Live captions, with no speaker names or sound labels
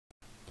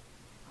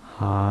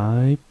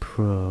Hi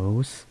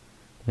pros,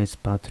 it's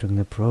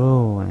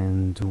PatrykThePro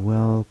and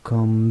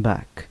welcome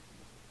back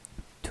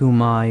to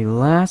my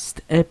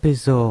last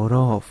episode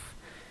of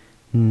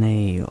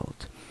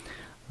Nailed.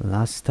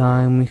 Last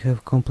time we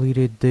have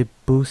completed the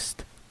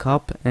Boost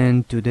Cup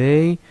and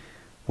today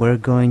we're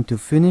going to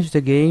finish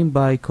the game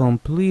by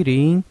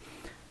completing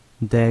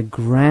the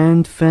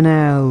grand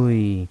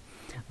finale.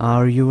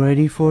 Are you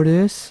ready for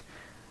this?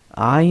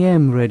 I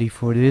am ready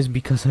for this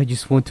because I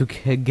just want to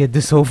get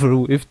this over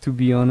with, to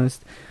be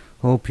honest.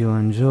 Hope you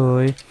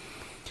enjoy.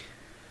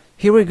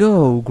 Here we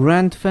go,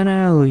 grand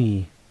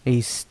finale. A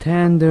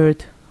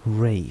standard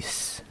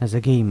race as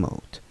a game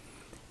mode.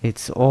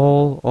 It's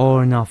all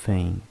or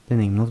nothing, the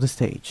name of the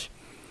stage.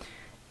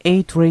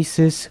 8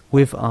 races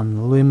with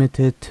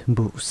unlimited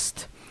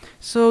boost.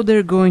 So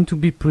they're going to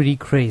be pretty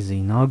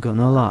crazy, not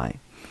gonna lie.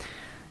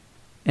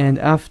 And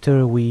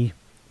after we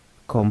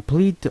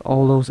complete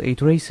all those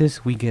 8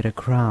 races, we get a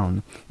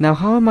crown. Now,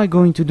 how am I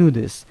going to do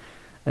this?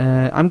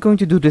 I'm going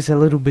to do this a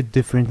little bit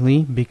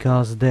differently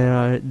because there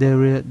are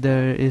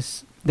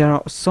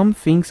some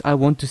things I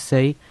want to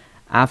say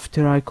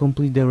after I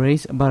complete the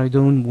race, but I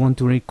don't want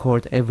to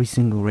record every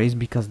single race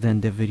because then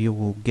the video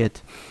will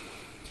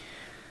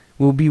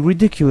be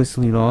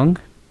ridiculously long,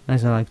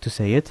 as I like to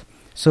say it.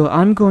 So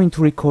I'm going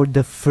to record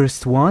the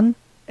first one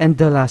and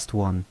the last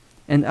one.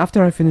 And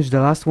after I finish the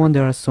last one,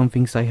 there are some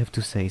things I have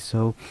to say,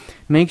 so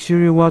make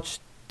sure you watch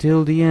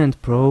till the end,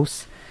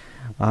 pros.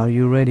 Are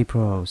you ready,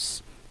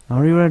 pros?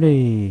 Are you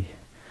ready?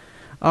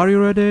 Are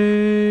you ready?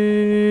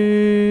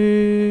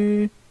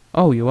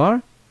 Oh, you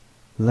are?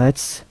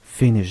 Let's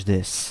finish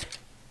this.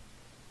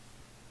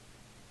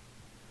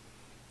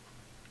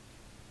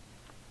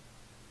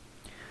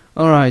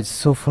 Alright,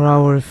 so for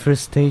our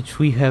first stage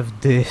we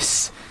have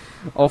this.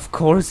 Of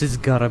course it's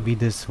gotta be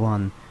this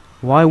one.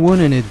 Why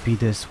wouldn't it be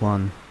this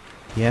one?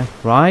 Yeah,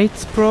 right,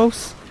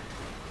 pros?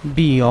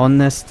 Be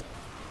honest.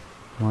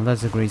 Well,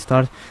 that's a great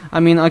start. I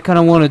mean, I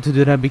kinda wanted to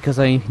do that because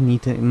I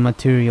need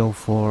material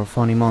for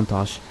funny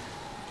montage.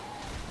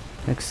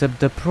 Except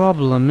the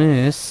problem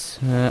is,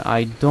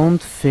 I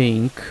don't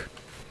think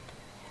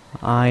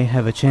I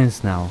have a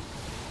chance now.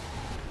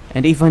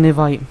 And even if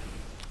I...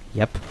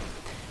 Yep.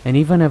 And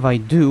even if I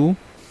do,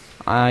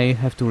 I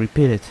have to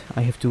repeat it.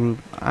 I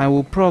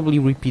will probably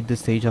repeat the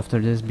stage after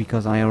this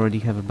because I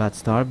already have a bad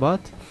start,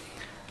 but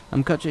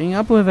I'm catching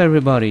up with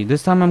everybody.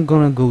 This time I'm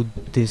gonna go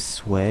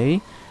this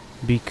way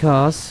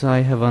because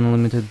I have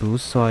unlimited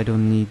boost, so I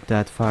don't need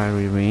that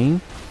fiery ring.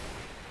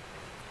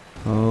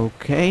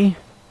 Okay.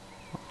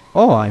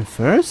 Oh, I'm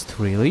first?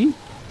 Really?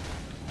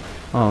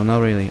 Oh,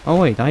 not really.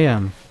 Oh wait, I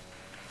am.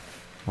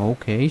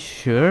 Okay,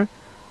 sure.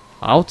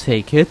 I'll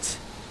take it.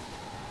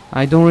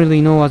 I don't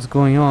really know what's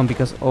going on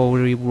because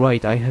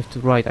right, I have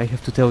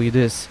to tell you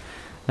this.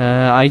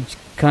 I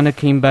kinda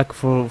came back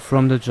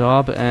from the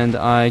job and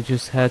I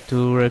just had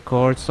to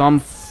record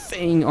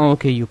something. Oh,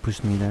 okay, you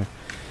pushed me there.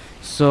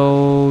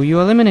 So you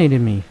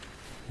eliminated me,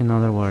 in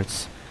other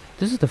words.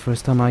 This is the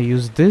first time I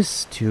used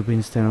this tube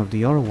instead of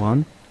the other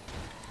one.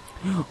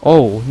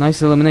 Oh,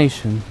 nice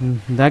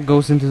elimination. That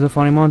goes into the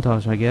funny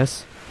montage, I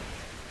guess.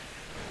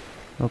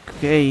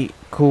 Okay,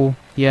 cool.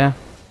 Yeah,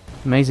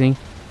 amazing.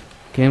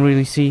 Can't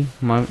really see.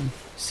 My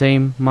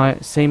same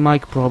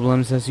mic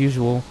problems as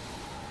usual.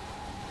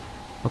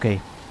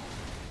 Okay.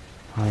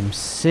 I'm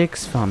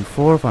 6th, I'm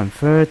 4th, I'm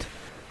 3rd.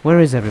 Where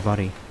is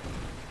everybody?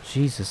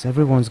 Jesus,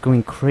 everyone's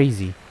going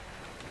crazy.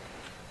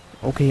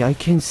 Okay, I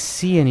can't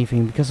see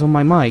anything because of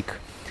my mic.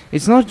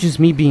 It's not just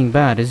me being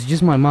bad, it's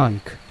just my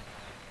mic.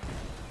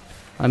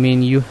 I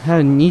mean, you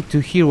need to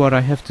hear what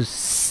I have to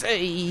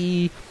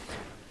say.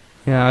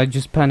 Yeah, I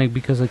just panicked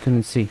because I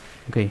couldn't see.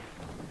 Okay.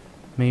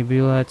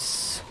 Maybe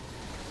let's...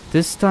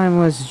 This time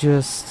let's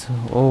just...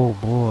 Oh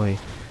boy.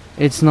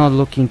 It's not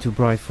looking too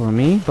bright for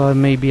me, but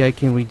maybe I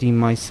can redeem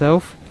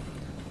myself.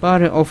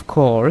 But of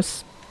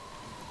course,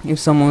 if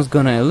someone's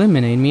gonna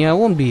eliminate me, I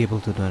won't be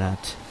able to do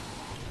that.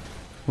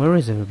 Where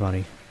is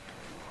everybody?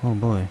 Oh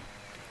boy.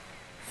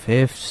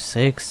 5th,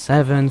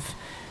 6th, 7th.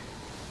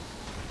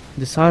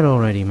 Decide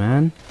already,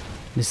 man.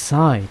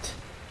 Decide.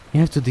 You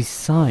have to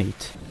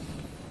decide.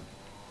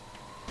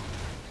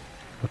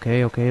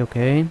 Okay, okay,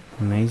 okay.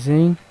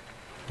 Amazing.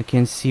 I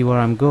can't see where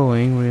I'm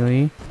going,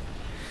 really.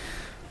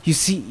 You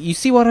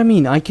see what I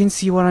mean? I can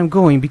see where I'm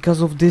going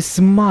because of this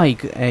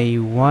mic. Hey,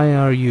 why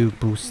are you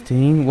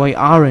boosting? Why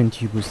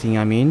aren't you boosting,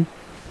 I mean?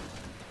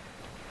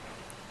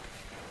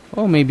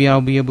 Oh, maybe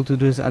I'll be able to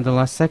do this at the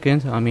last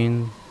second. I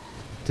mean,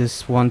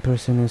 this one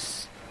person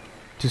is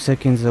 2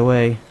 seconds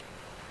away.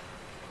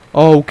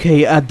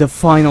 Okay, at the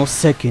final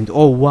second.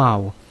 Oh,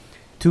 wow.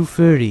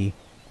 2:30.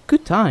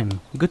 Good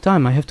time. Good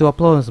time. I have to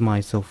applaud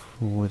myself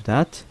with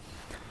that.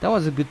 That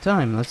was a good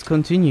time. Let's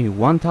continue.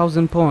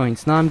 1000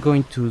 points. Now I'm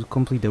going to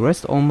complete the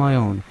rest on my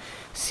own.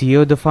 See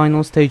you at the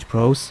final stage,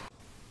 pros.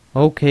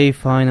 Okay,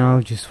 fine.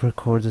 I'll just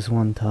record this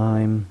one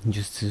time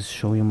just to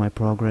show you my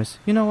progress.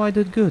 You know, I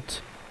did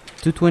good.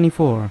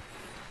 224.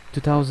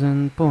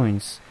 2000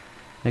 points.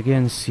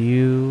 Again, see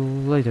you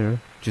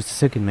later. Just a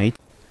second, mate.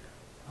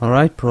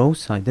 Alright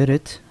pros, I did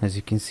it. As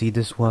you can see,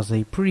 this was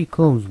a pretty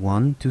close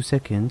one, 2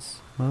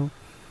 seconds. Well,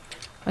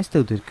 I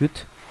still did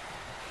good.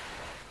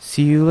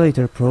 See you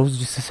later pros,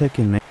 just a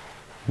second mate.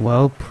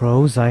 Well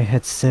pros, I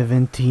had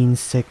 17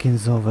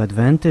 seconds of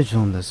advantage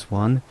on this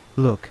one.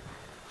 Look,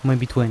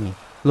 maybe 20.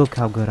 Look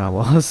how good I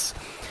was.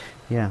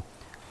 Yeah,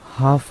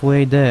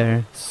 halfway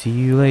there. See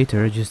you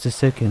later, just a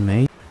second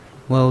mate.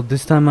 Well,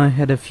 this time I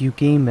had a few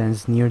game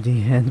bans near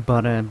the end,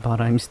 but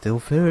I'm still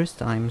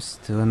first. I'm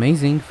still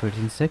amazing.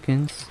 13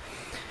 seconds.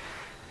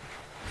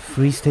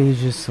 3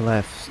 stages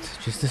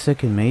left. Just a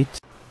second, mate.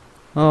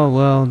 Oh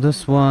well,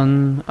 this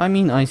one. I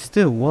mean, I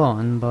still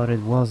won, but it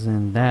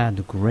wasn't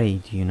that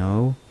great, you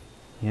know.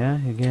 Yeah,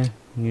 again,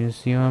 you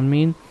see what I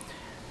mean?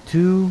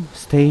 2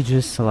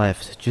 stages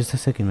left. Just a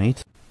second,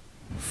 mate.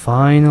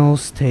 Final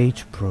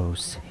stage,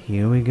 pros.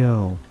 Here we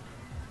go.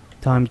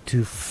 Time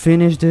to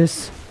finish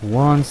this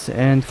once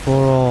and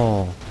for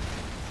all.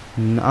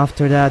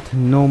 After that,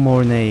 no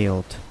more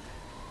nailed.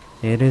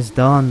 It is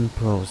done,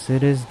 pros.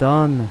 It is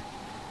done.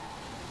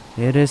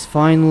 It is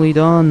finally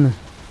done.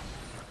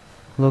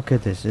 Look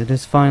at this. It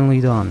is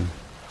finally done.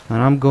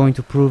 And I'm going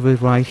to prove it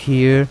right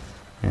here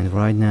and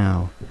right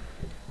now.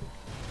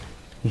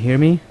 You hear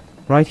me?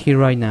 Right here,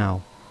 right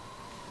now.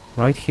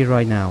 Right here,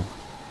 right now.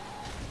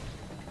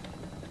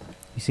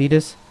 You see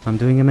this? I'm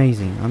doing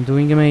amazing. I'm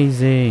doing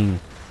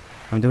amazing.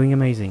 I'm doing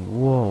amazing.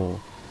 Whoa.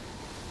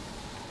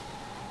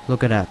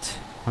 Look at that.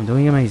 I'm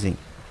doing amazing.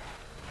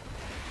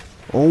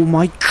 Oh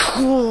my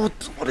god.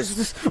 What is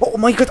this? Oh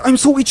my god. I'm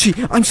so itchy.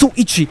 I'm so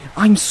itchy.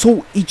 I'm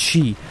so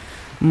itchy.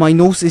 My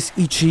nose is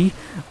itchy.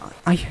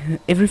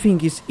 Everything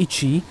is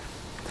itchy.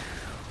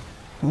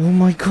 Oh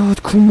my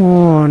god. Come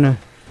on.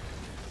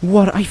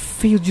 What? I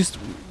failed just...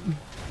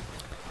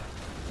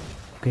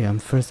 Okay, I'm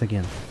first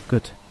again.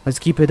 Good. Let's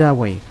keep it that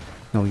way.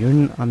 No,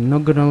 I'm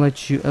not gonna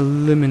let you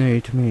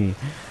eliminate me.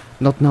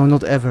 Not now,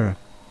 not ever.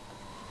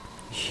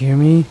 Hear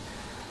me?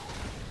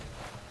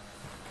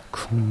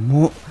 Come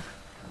on.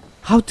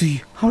 How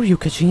are you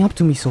catching up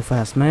to me so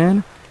fast,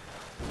 man?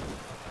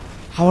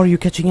 How are you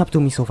catching up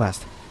to me so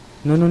fast?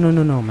 No, no, no,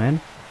 no, no,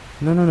 man.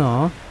 No, no,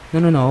 no. No,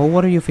 no, no.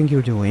 What do you think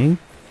you're doing?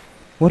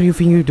 What do you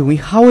think you're doing?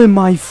 How am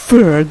I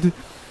third?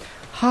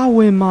 How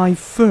am I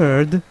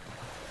third?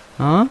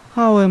 Huh?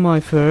 How am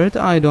I third?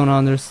 I don't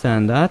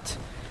understand that.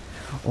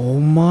 Oh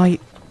my...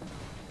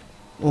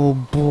 Oh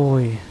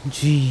boy,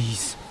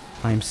 jeez.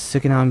 I'm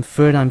second, I'm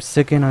third, I'm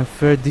second, I'm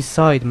third.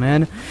 Decide,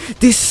 man.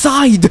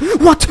 Decide!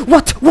 What is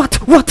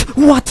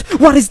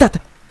that?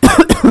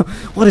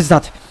 What is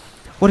that?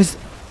 What is...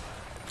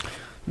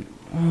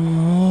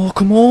 Oh,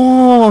 come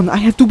on! I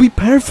have to be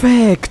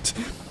perfect!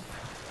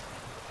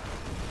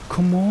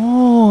 Come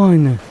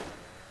on!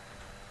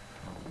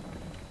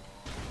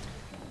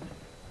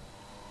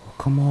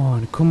 Come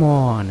on, come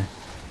on.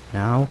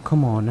 Now,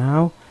 come on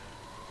now.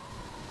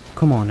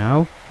 Come on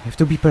now. I have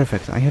to be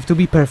perfect. I have to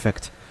be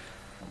perfect.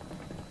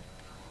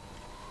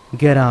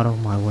 Get out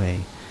of my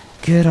way.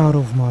 Get out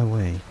of my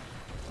way.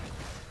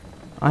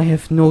 I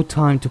have no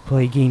time to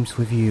play games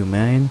with you,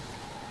 man.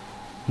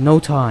 No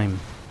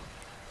time.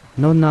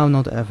 Not now,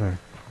 not ever.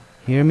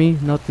 Hear me?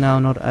 Not now,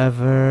 not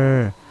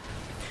ever.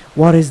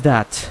 What is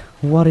that?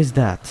 What is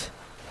that?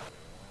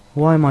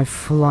 Why am I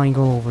flying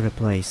all over the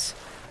place?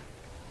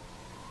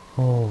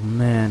 Oh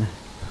man.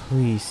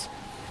 Please.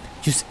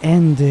 Just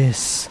end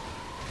this.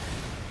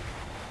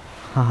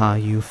 Haha,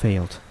 you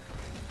failed.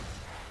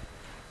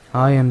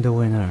 I am the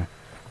winner.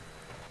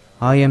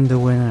 I am the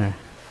winner.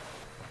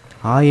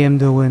 I am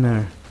the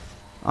winner.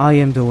 I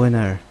am the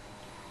winner.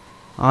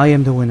 I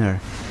am the winner.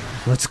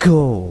 Let's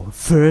go.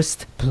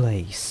 First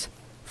place.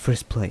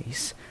 First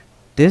place.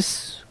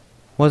 This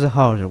was a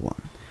harder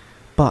one.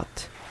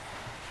 But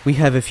we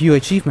have a few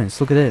achievements.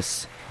 Look at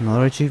this.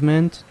 Another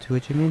achievement. 2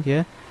 achievements,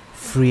 yeah.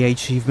 3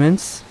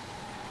 achievements.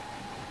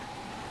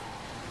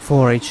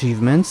 4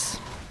 achievements.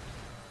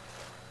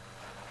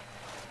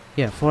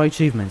 Yeah, 4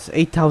 achievements,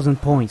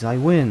 8,000 points, I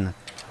win.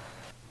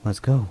 Let's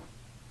go.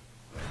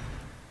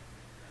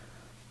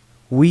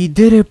 We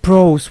did it,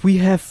 pros. We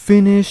have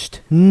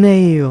finished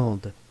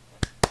nailed.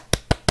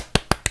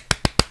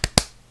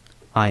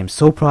 I am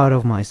so proud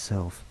of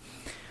myself.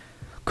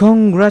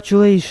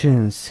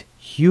 Congratulations.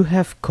 You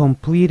have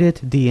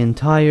completed the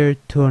entire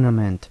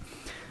tournament.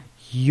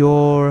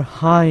 Your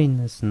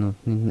Highness... No,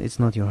 it's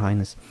not Your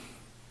Highness.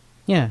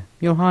 Yeah,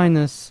 Your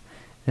Highness...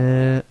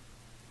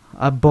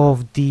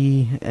 above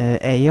the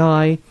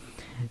AI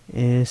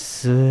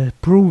is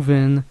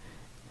proven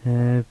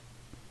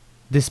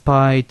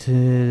despite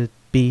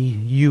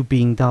you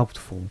being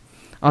doubtful,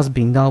 us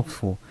being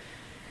doubtful,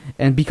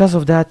 and because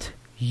of that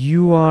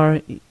you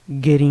are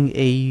getting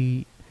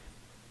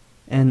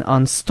an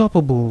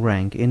unstoppable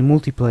rank in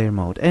multiplayer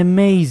mode.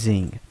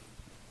 Amazing.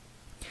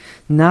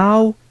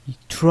 Now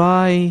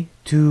try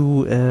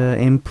to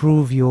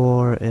improve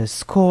your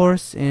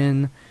scores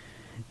in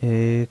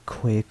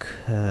quick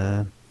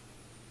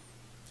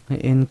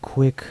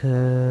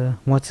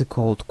what's it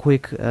called,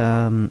 quick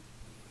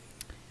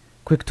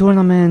quick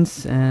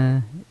tournaments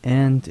and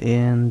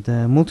in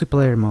the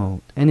multiplayer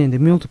mode. And in the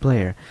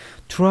multiplayer,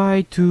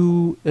 try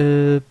to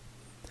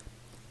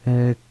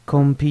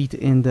compete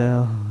in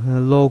the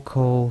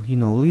local,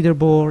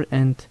 leaderboard,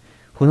 and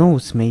who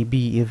knows, maybe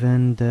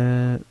even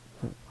the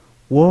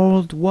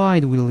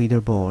worldwide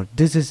leaderboard.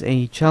 This is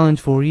a challenge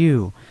for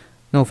you.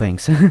 No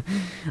thanks.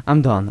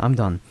 I'm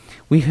done.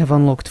 We have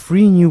unlocked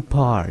 3 new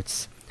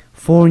parts,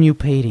 4 new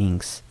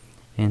paintings,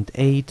 and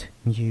 8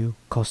 new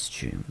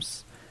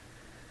costumes.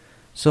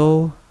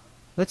 So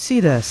let's see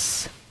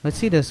this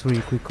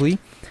really quickly.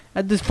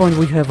 At this point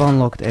we have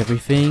unlocked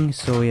everything,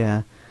 so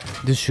yeah,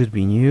 this should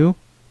be new.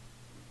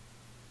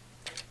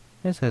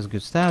 This has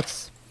good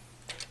stats.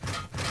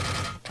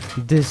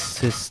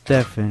 This is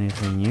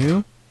definitely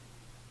new.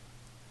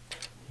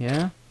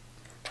 Yeah,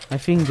 I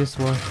think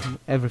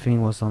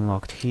everything was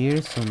unlocked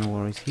here, so no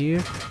worries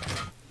here.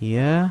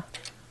 Yeah,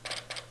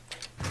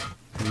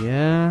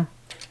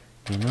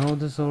 you know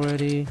this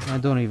already. I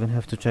don't even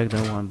have to check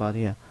that one, but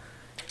yeah,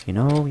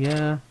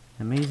 yeah,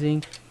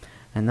 amazing.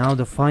 And now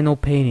the final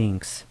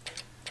paintings.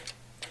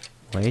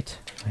 Wait,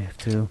 I have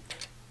to.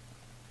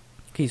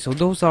 Okay, so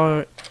those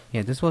are.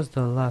 Yeah, this was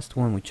the last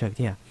one we checked.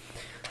 Yeah,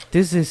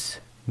 this is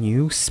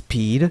new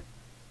speed.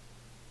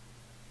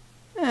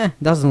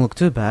 Doesn't look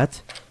too bad.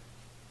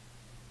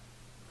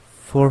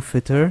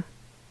 Forfeiter.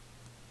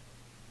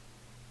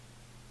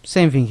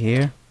 Same thing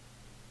here.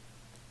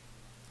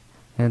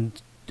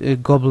 And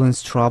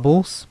Goblin's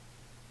Troubles.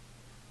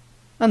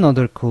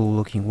 Another cool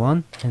looking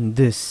one. And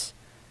this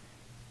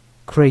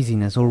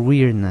craziness or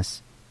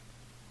weirdness.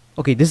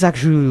 Okay, this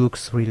actually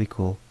looks really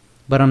cool,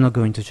 but I'm not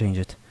going to change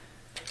it.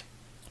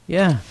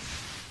 Yeah.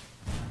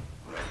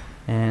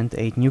 And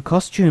 8 new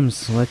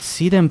costumes. Let's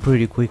see them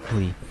pretty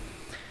quickly.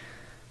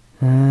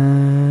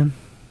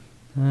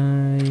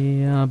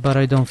 Yeah, but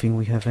I don't think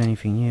we have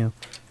anything new.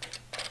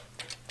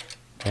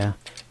 Yeah.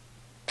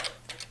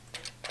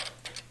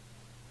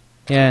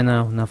 Yeah,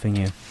 no, nothing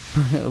new.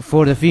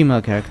 For the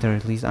female character,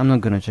 at least. I'm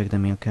not gonna check the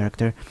male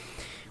character.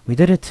 We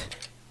did it.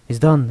 It's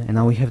done. And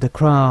now we have the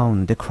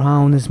crown. The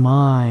crown is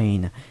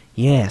mine.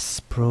 Yes,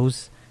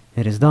 pros.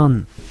 It is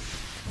done.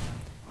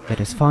 It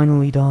is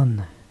finally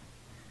done.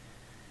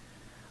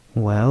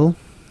 Well,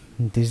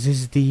 this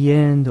is the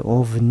end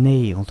of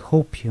Nailed.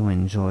 Hope you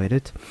enjoyed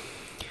it.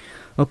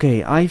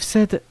 Okay, I've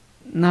said...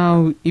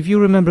 Now, if you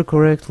remember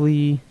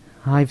correctly,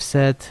 I've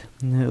said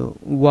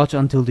watch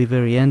until the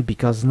very end,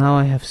 because now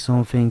I have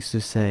some things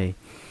to say.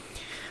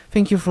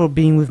 Thank you for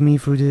being with me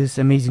through this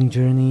amazing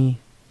journey.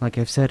 Like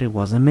I've said, it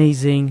was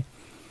amazing.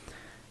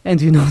 And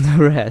you know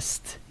the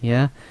rest,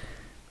 yeah?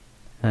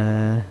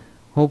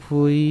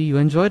 Hopefully you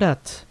enjoyed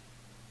that.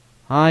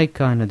 I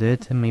kinda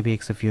did, maybe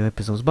it's a few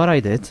episodes, but I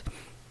did.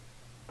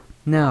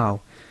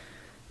 Now,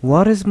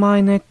 what is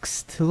my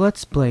next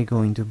Let's Play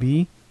going to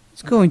be?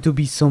 It's going to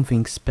be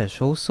something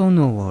special, so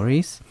no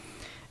worries.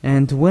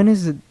 And when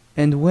is it?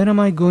 And when am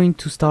I going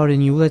to start a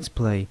new Let's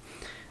Play?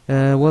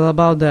 Well,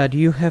 about that,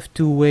 you have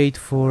to wait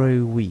for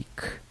a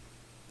week.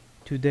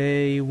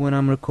 Today, when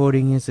I'm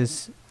recording,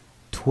 is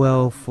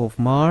 12th of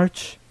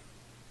March.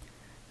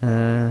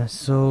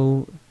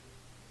 So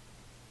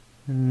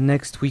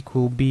next week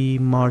will be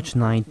March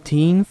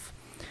 19th.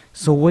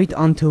 So wait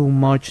until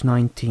March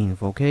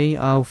 19th, okay?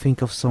 I'll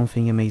think of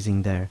something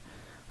amazing there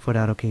for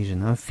that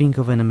occasion. I'll think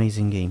of an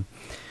amazing game.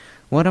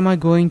 What am I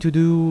going to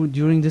do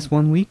during this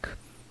 1 week?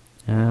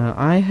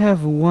 I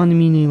have 1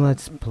 mini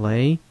Let's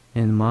Play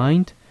in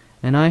mind,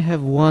 and I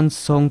have 1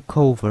 song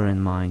cover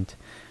in mind.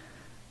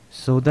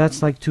 So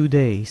that's like 2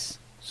 days.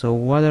 So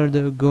what are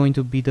going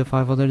to be the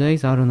 5 other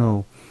days? I don't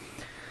know.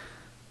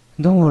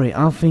 Don't worry,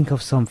 I'll think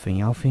of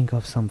something.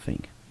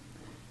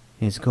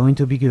 It's going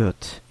to be good.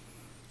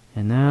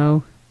 And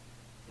now,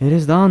 it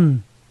is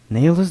done.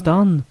 Nailed is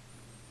done.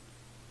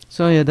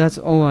 So yeah, that's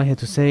all I had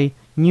to say.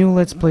 New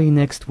Let's Play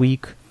next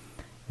week.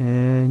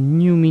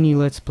 New mini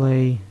Let's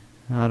Play,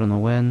 I don't know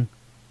when.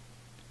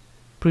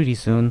 Pretty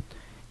soon.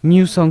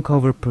 New song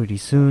cover pretty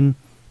soon.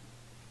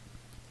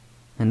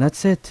 And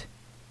that's it.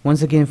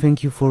 Once again,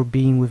 thank you for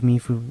being with me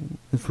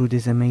through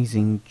this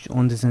amazing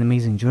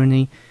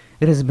journey.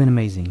 It has been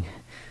amazing.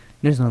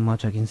 There's not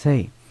much I can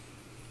say.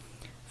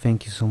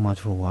 Thank you so much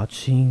for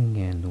watching,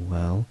 and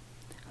well,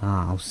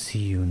 I'll see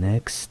you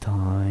next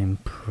time,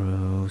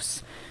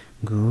 pros.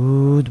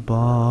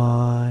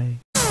 Goodbye.